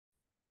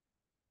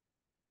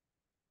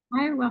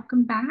Hi,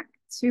 welcome back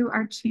to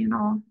our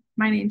channel.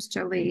 My name's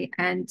Jolie,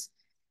 and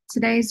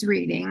today's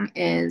reading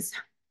is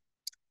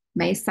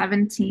May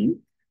 17th.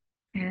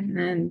 And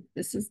then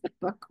this is the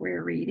book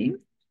we're reading,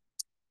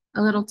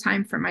 A Little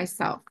Time for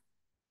Myself.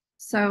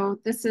 So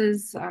this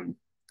is,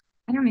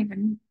 I don't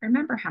even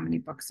remember how many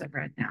books I've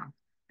read now.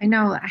 I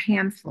know a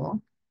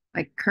handful,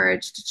 like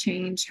Courage to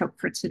Change, Hope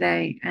for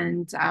Today,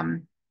 and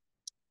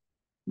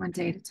One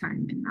Day at a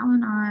Time in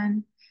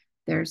Al-anon.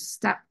 There's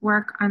step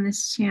work on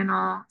this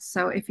channel.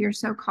 So if you're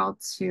so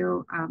called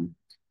to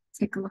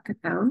take a look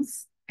at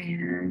those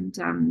and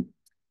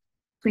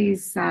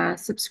please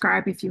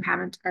subscribe if you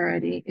haven't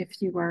already,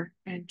 if you are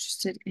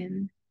interested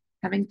in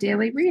having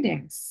daily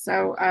readings.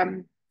 So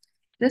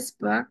this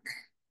book,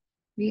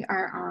 we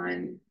are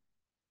on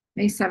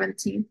May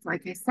 17th,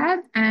 like I said,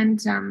 and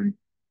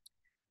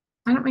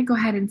why don't we go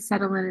ahead and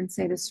settle in and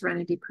say the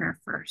Serenity Prayer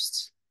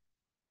first.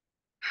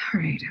 All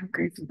right, I'm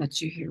grateful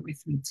that you're here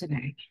with me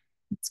today.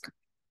 Let's go.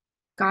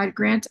 God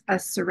grant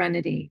us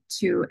serenity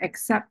to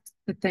accept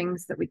the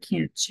things that we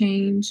can't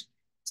change,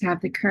 to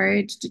have the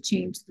courage to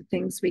change the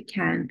things we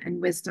can, and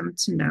wisdom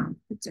to know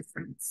the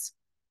difference.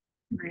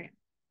 Right.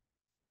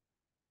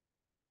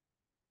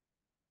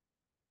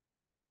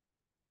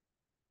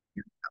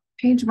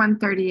 Page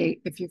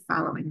 138, if you're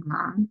following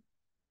along.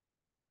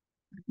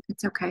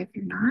 It's okay if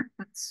you're not.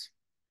 That's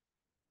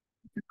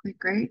perfectly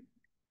great.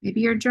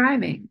 Maybe you're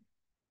driving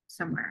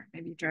somewhere.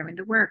 Maybe you're driving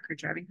to work or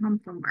driving home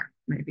from work.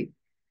 Maybe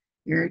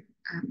you're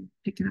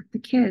picking up the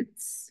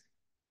kids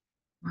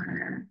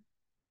or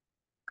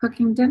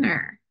cooking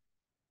dinner.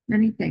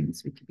 Many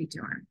things we could be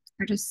doing,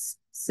 or just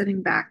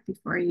sitting back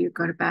before you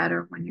go to bed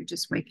or when you're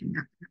just waking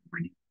up in the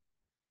morning.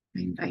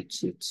 I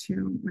invite you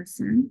to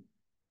listen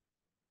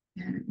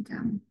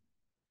and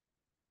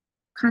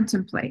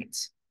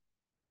contemplate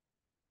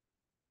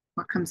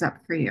what comes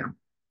up for you.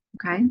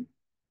 Okay,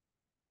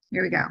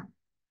 here we go.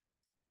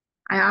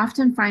 I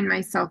often find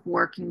myself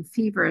working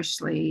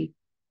feverishly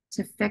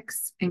to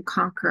fix and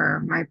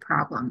conquer my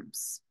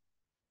problems.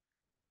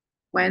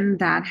 When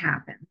that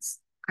happens,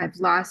 I've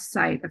lost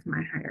sight of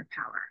my higher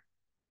power.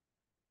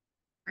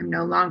 I'm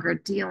no longer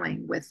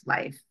dealing with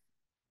life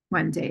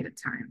one day at a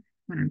time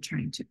when I'm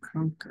trying to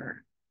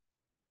conquer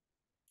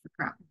the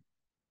problem,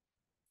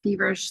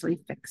 feverishly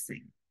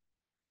fixing.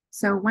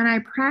 So when I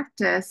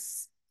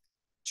practice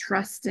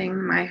trusting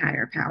my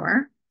higher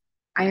power,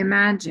 I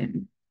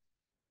imagine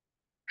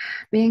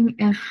being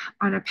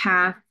on a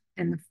path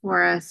in the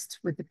forest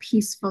with a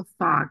peaceful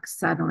fog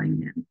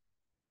settling in.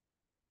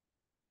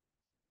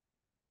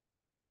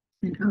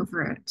 And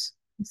over it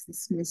is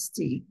this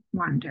misty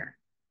wonder.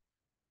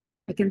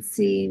 I can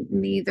see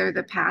neither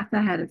the path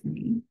ahead of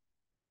me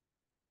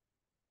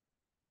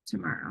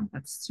tomorrow,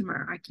 that's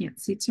tomorrow. I can't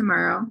see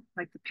tomorrow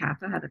like the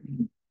path ahead of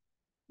me,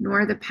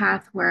 nor the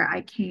path where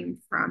I came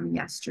from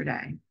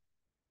yesterday.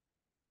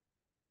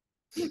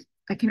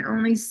 I can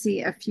only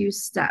see a few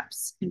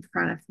steps in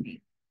front of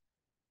me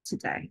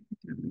today. I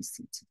can only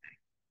see today.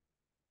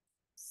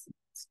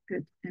 It's a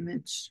good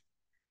image.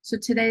 So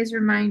today's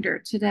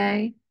reminder,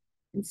 today,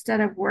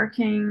 instead of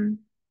working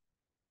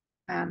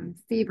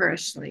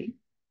feverishly,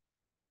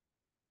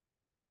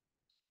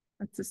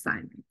 that's a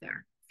sign right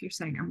there. If you're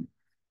saying,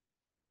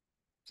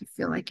 if you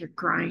feel like you're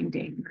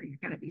grinding or you're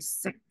going to be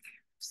sick of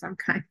some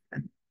kind,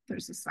 then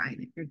there's a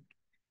sign that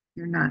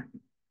you're not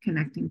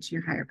connecting to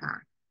your higher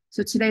power.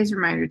 So today's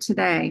reminder,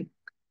 today,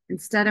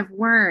 instead of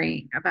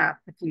worrying about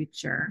the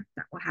future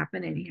that will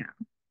happen anyhow,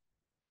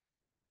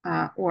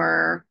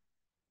 or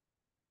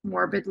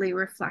morbidly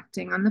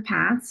reflecting on the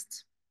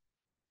past,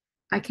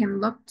 I can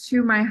look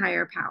to my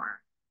higher power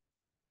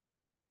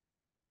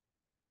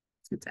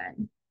today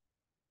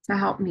to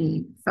help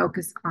me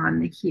focus on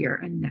the here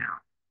and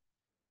now.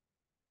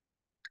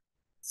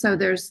 So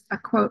there's a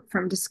quote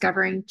from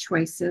Discovering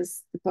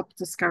Choices, the book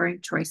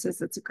Discovering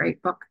Choices. It's a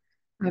great book.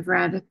 I've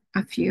read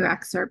a few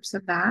excerpts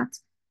of that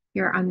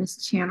here on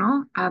this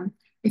channel.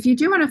 If you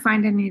do want to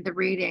find any of the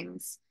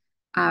readings,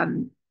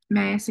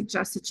 may I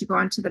suggest that you go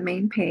onto the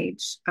main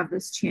page of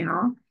this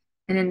channel,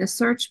 and in the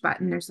search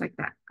button, there's like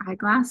that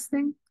eyeglass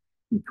thing.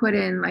 You put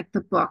in like the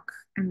book,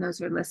 and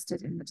those are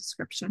listed in the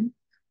description,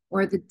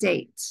 or the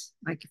date.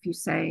 Like if you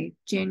say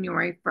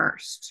January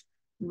 1st,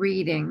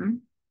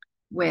 reading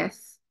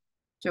with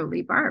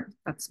Jolie Barb,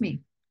 that's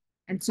me.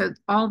 And so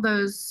all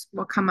those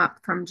will come up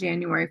from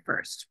January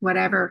 1st,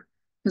 whatever,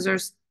 because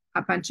there's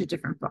a bunch of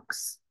different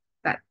books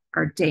that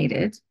are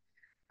dated.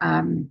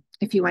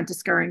 If you went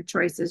Discovering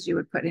Choices, you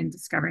would put in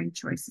Discovering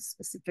Choices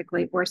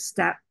specifically, or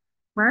step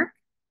work.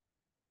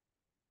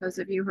 Those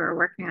of you who are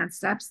working on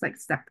steps, like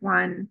step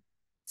 1,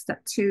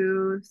 step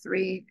 2,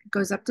 3, it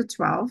goes up to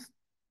 12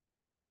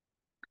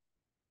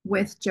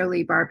 with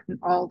Jolie Barb and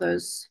all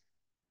those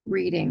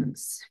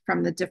readings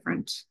from the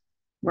different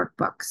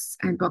workbooks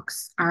and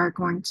books are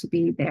going to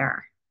be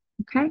there.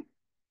 Okay,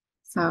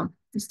 so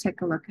just take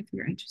a look if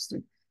you're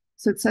interested.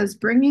 So it says,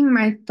 bringing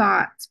my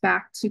thoughts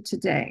back to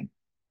today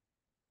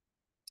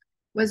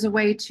was a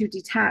way to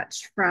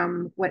detach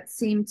from what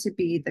seemed to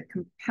be the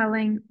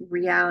compelling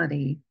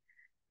reality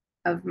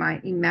of my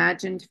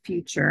imagined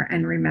future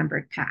and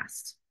remembered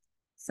past.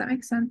 Does that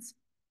make sense?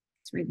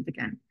 Let's read it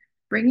again.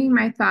 Bringing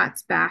my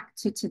thoughts back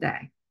to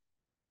today.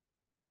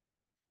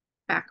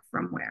 Back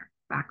from where?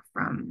 Back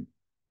from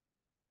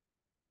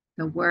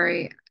the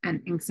worry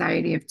and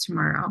anxiety of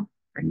tomorrow,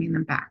 bringing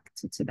them back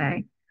to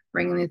today,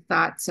 bringing the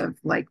thoughts of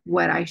like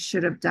what I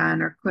should have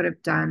done or could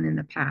have done in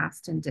the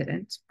past and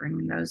didn't,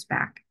 bringing those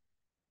back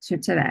to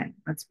today.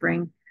 Let's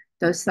bring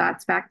those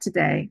thoughts back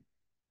today.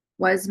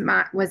 Was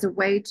a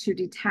way to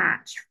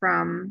detach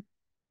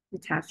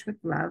with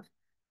love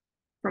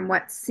from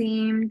what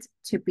seemed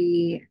to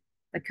be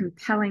the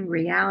compelling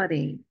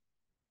reality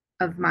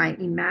of my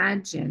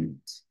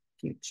imagined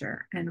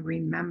future and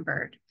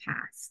remembered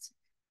past.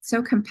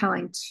 So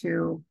compelling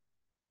to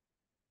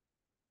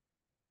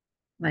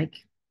like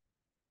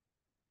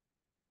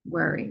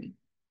worry.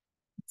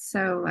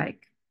 So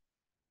like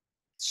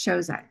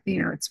shows that,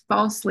 it's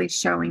falsely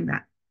showing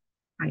that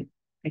I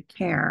I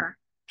care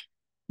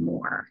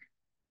more.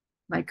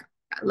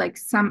 Like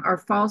some are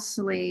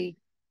falsely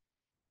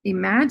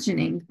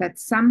imagining that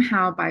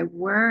somehow by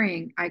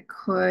worrying I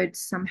could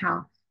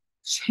somehow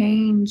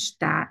change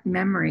that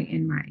memory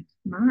in my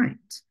mind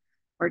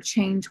or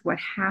change what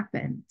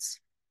happened.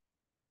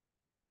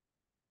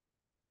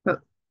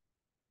 But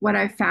what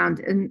I found,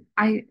 and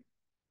I'm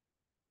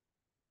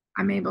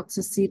able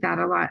to see that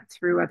a lot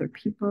through other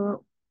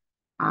people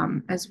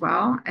as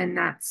well. And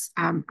that's,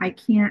 I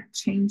can't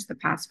change the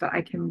past, but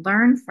I can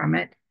learn from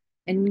it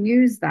and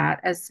use that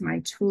as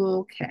my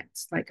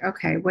toolkit. Like,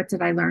 okay, what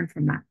did I learn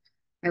from that?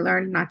 I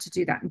learned not to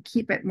do that and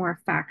keep it more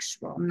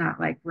factual,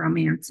 not like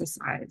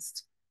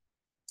romanticized.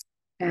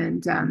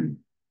 And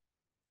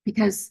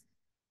because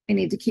I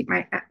need to keep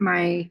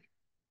my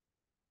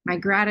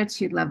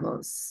gratitude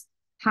levels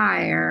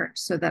higher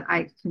so that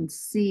I can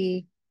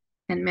see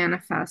and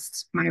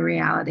manifest my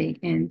reality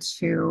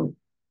into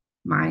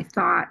my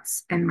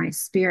thoughts and my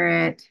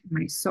spirit,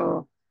 my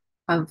soul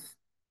of,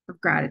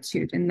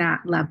 gratitude and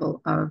that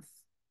level of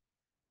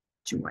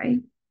joy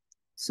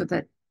so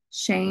that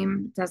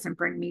shame doesn't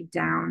bring me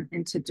down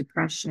into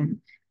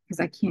depression because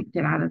I can't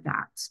get out of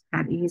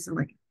that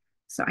easily.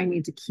 So I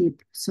need to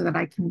keep so that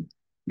I can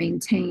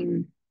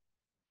maintain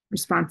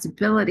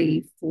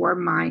responsibility for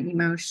my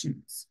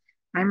emotions.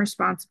 I'm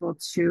responsible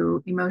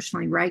to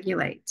emotionally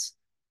regulate.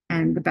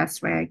 And the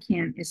best way I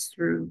can is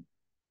through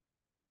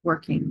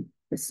working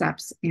the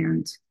steps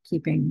and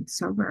keeping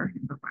sober,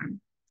 number one,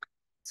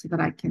 so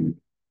that I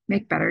can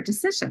make better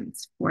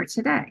decisions for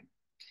today.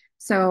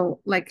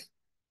 So, like,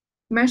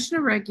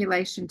 emotional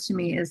regulation to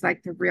me is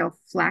like the real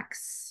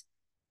flex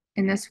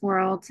in this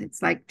world.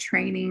 It's like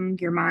training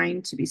your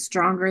mind to be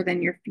stronger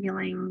than your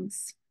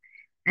feelings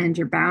and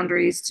your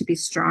boundaries to be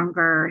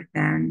stronger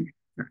than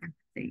your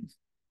empathy.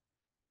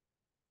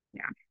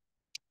 Yeah,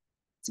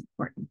 it's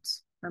important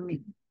for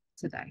me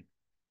today.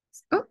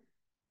 Oh,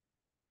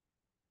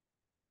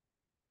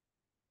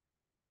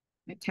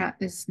 my cat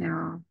is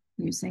now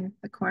using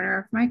the corner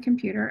of my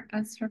computer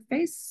as her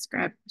face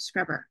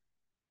scrubber.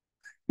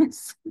 All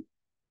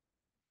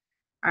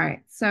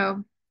right,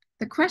 so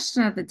the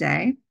question of the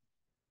day,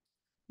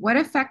 what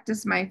effect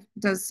does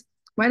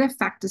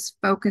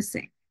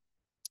focusing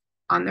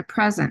on the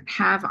present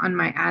have on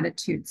my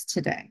attitudes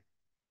today?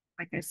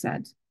 Like I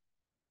said,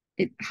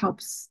 it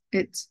helps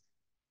the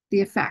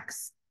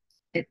effects.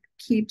 It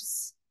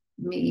keeps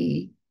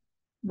me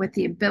with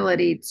the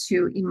ability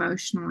to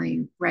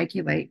emotionally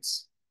regulate,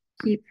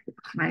 keep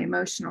my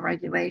emotional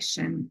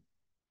regulation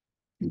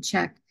in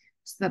check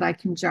so that I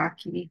can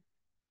jockey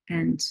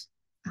and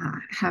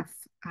have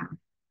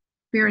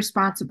be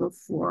responsible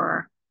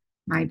for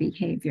my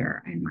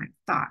behavior and my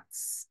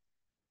thoughts.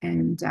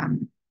 And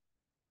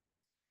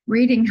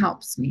reading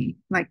helps me.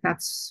 Like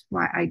that's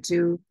why I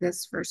do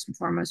this first and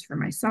foremost for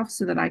myself,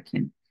 so that I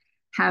can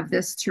have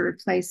this to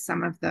replace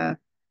some of the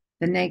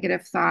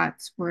negative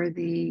thoughts or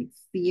the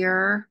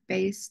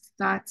fear-based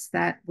thoughts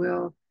that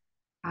will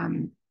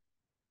um,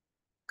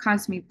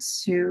 cause me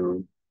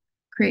to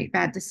create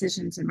bad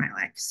decisions in my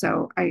life.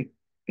 So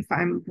if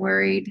I'm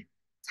worried,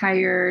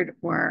 tired,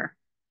 or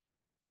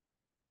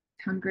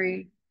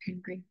hungry,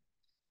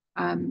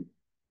 um,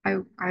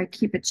 I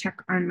keep a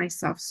check on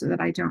myself so that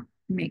I don't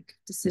make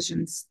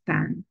decisions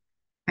then.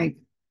 I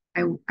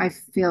I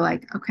feel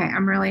like, okay,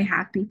 I'm really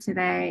happy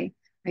today.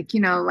 Like,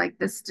 like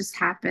this just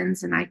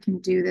happens and I can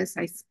do this.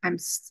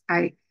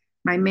 I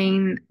my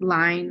main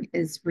line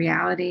is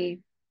reality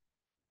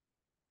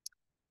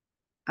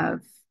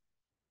of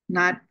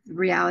not the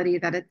reality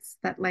that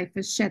that life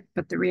is shit,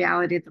 but the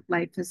reality that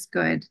life is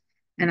good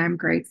and I'm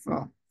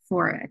grateful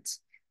for it.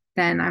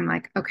 Then I'm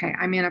like, okay,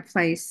 I'm in a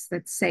place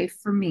that's safe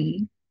for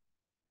me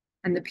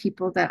and the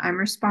people that I'm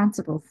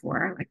responsible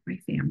for, like my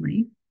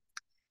family,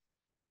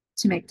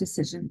 to make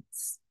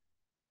decisions.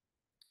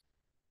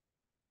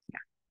 Yeah.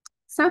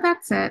 So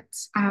that's it.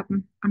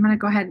 I'm going to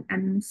go ahead and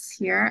end this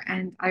here,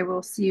 and I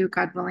will see you,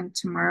 God willing,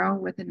 tomorrow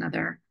with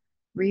another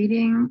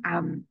reading.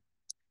 One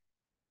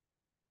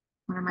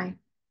of my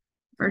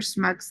first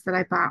mugs that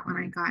I bought when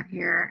I got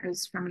here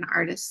is from an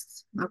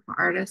artist, local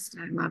artist,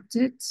 and I loved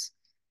it.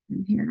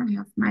 And here I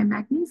have my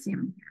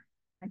magnesium here,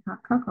 my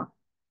hot cocoa.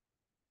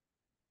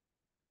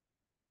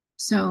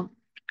 So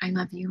I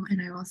love you,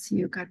 and I will see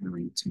you, God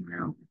willing,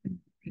 tomorrow with a new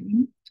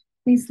reading.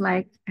 Please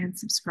like and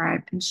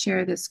subscribe and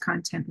share this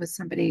content with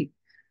somebody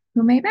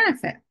who may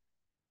benefit.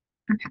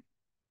 Okay,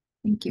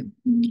 thank you.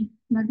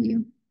 Love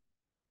you.